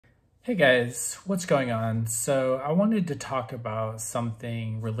Hey guys, what's going on? So I wanted to talk about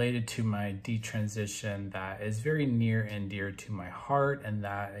something related to my detransition that is very near and dear to my heart, and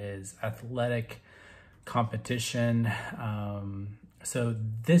that is athletic competition. So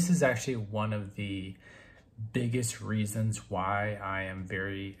this is actually one of the biggest reasons why I am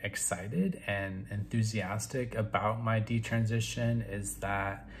very excited and enthusiastic about my detransition is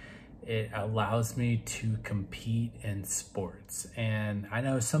that it allows me to compete in sports. And I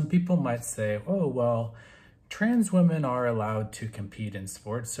know some people might say, oh, well, trans women are allowed to compete in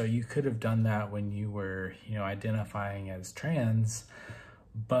sports. So you could have done that when you were, identifying as trans.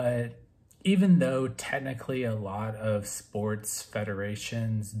 But even though technically a lot of sports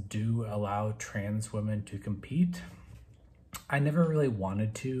federations do allow trans women to compete, I never really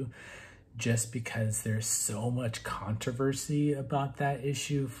wanted to, just because there's so much controversy about that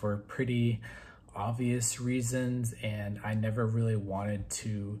issue for pretty obvious reasons. And I never really wanted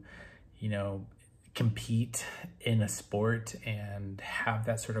to, you know, compete in a sport and have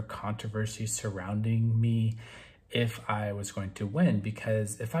that sort of controversy surrounding me if I was going to win.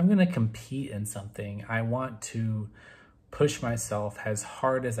 Because if I'm going to compete in something, I want to push myself as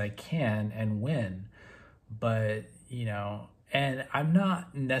hard as I can and win. But, and I'm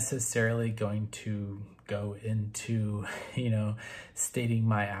not necessarily going to go into, stating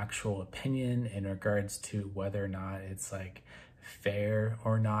my actual opinion in regards to whether or not it's like fair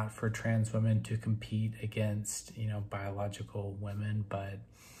or not for trans women to compete against, biological women. But,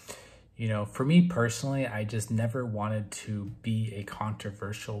 for me personally, I just never wanted to be a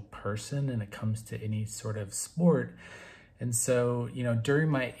controversial person when it comes to any sort of sport. And so, during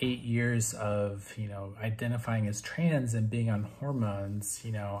my 8 years of, identifying as trans and being on hormones,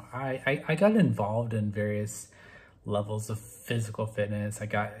 I got involved in various levels of physical fitness. I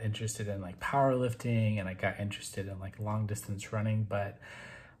got interested in like powerlifting, and I got interested in like long distance running, but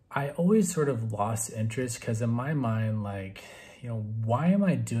I always sort of lost interest because in my mind, like, why am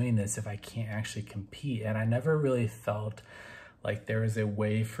I doing this if I can't actually compete? And I never really felt like there is a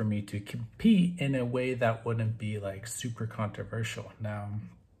way for me to compete in a way that wouldn't be like super controversial. Now,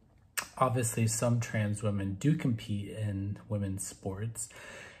 obviously some trans women do compete in women's sports,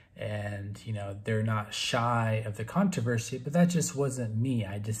 and they're not shy of the controversy, but that just wasn't me.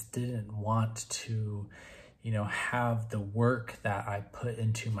 I just didn't want to have the work that I put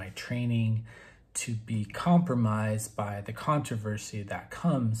into my training to be compromised by the controversy that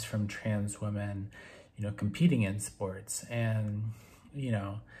comes from trans women competing in sports. And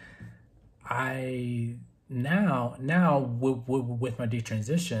I now with my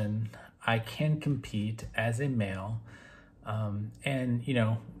detransition, I can compete as a male. And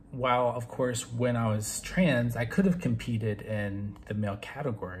while of course when I was trans, I could have competed in the male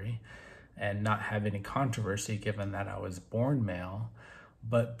category and not have any controversy given that I was born male.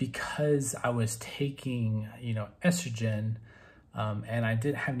 But because I was taking, estrogen, and I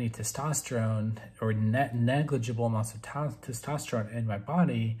didn't have any testosterone or negligible amounts of testosterone in my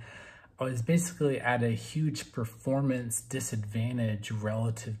body, I was basically at a huge performance disadvantage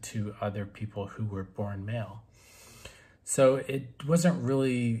relative to other people who were born male. So it wasn't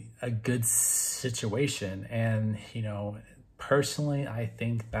really a good situation. And, personally, I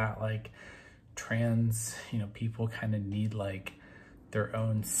think that like trans, people kind of need like their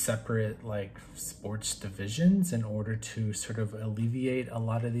own separate like sports divisions in order to sort of alleviate a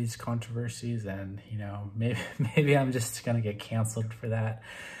lot of these controversies. And maybe I'm just gonna get canceled for that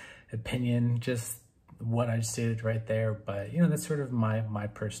opinion, just what I stated right there. But that's sort of my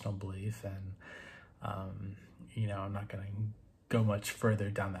personal belief. And I'm not gonna go much further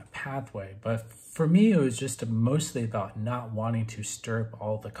down that pathway. But for me, it was just mostly about not wanting to stir up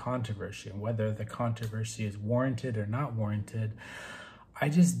all the controversy, and whether the controversy is warranted or not warranted. I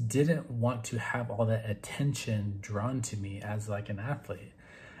just didn't want to have all that attention drawn to me as like an athlete.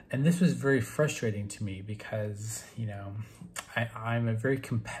 And this was very frustrating to me because, I'm a very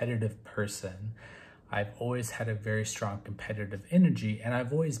competitive person. I've always had a very strong competitive energy, and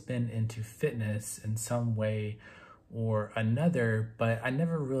I've always been into fitness in some way or another, but I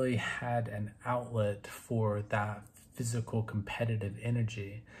never really had an outlet for that physical competitive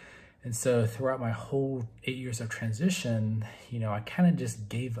energy. And so throughout my whole 8 years of transition, I kind of just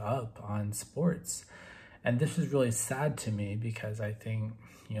gave up on sports. And this was really sad to me because I think,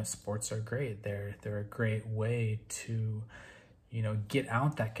 sports are great. They're a great way to, get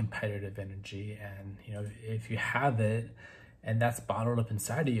out that competitive energy. And, if you have it and that's bottled up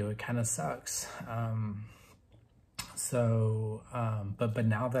inside of you, it kind of sucks. But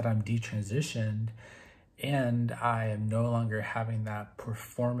now that I'm detransitioned, and I am no longer having that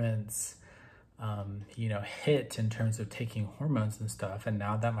performance hit in terms of taking hormones and stuff. And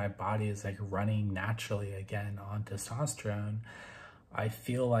now that my body is like running naturally again on testosterone, I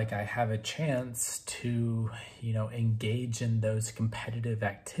feel like I have a chance to, engage in those competitive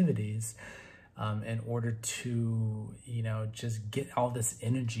activities in order to, just get all this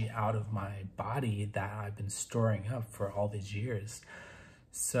energy out of my body that I've been storing up for all these years.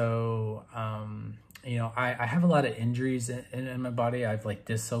 So, I have a lot of injuries in my body. I've like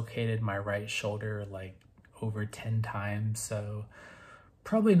dislocated my right shoulder like over 10 times. So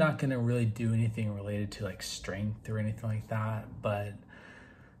probably not going to really do anything related to like strength or anything like that. But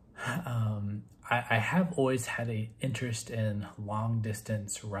I have always had an interest in long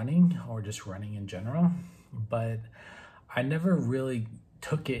distance running or just running in general, but I never really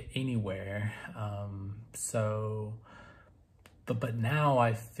took it anywhere. But now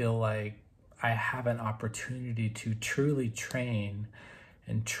I feel like I have an opportunity to truly train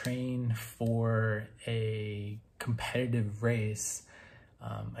and train for a competitive race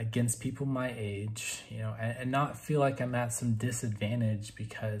against people my age, and not feel like I'm at some disadvantage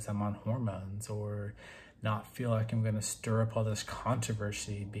because I'm on hormones, or not feel like I'm going to stir up all this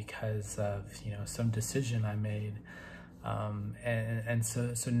controversy because of, some decision I made.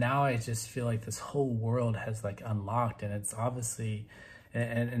 So now I just feel like this whole world has like unlocked, and it's obviously,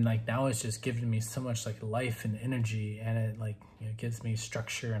 and like now it's just giving me so much like life and energy, and it like, gives me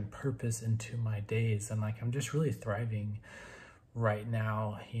structure and purpose into my days. And like, I'm just really thriving right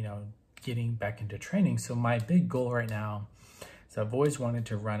now, getting back into training. So my big goal right now, so I've always wanted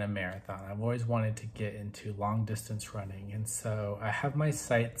to run a marathon. I've always wanted to get into long distance running. And so I have my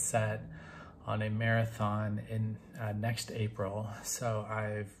sights set on a marathon in next April. So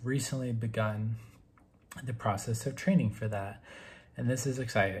I've recently begun the process of training for that. And this is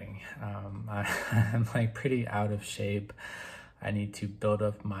exciting. I'm like pretty out of shape. I need to build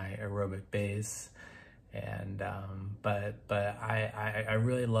up my aerobic base. And but I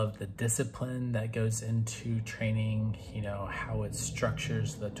really love the discipline that goes into training, how it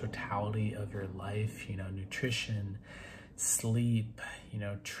structures the totality of your life, nutrition, sleep,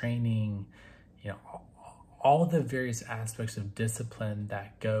 training, all the various aspects of discipline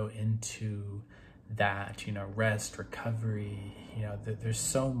that go into that, rest, recovery, there's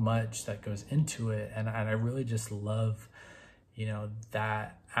so much that goes into it. And I really just love,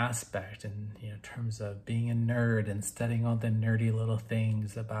 that aspect, and, in terms of being a nerd and studying all the nerdy little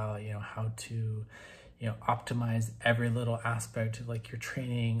things about, how to, optimize every little aspect of like your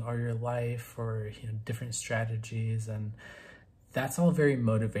training or your life, or, different strategies. And that's all very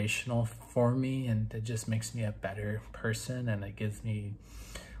motivational for me, and it just makes me a better person, and it gives me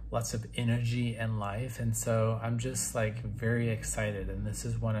lots of energy in life. And so I'm just like very excited, and this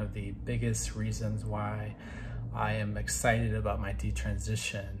is one of the biggest reasons why I am excited about my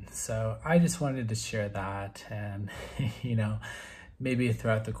detransition. So I just wanted to share that, and maybe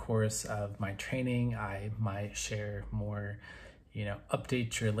throughout the course of my training I might share more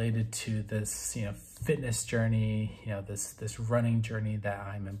updates related to this fitness journey, this running journey that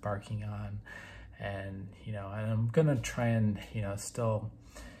I'm embarking on. And and I'm gonna try and still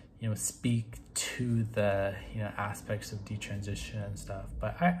speak to the aspects of detransition and stuff,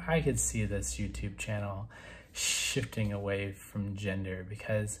 but I could see this YouTube channel shifting away from gender,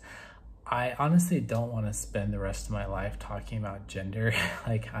 because I honestly don't want to spend the rest of my life talking about gender.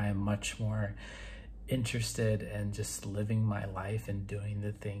 Like, I am much more interested in just living my life and doing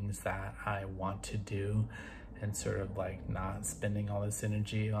the things that I want to do, and sort of like not spending all this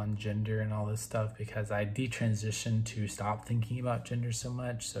energy on gender and all this stuff, because I detransitioned to stop thinking about gender so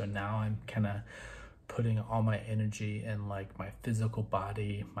much. So now I'm kind of putting all my energy in like my physical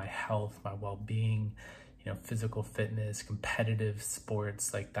body, my health, my well-being, physical fitness, competitive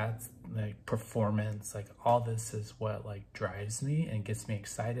sports, like that's like performance, like all this is what like drives me and gets me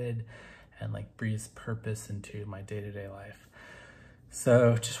excited and like breathes purpose into my day-to-day life.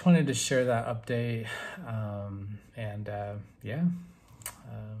 So just wanted to share that update.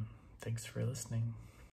 Thanks for listening.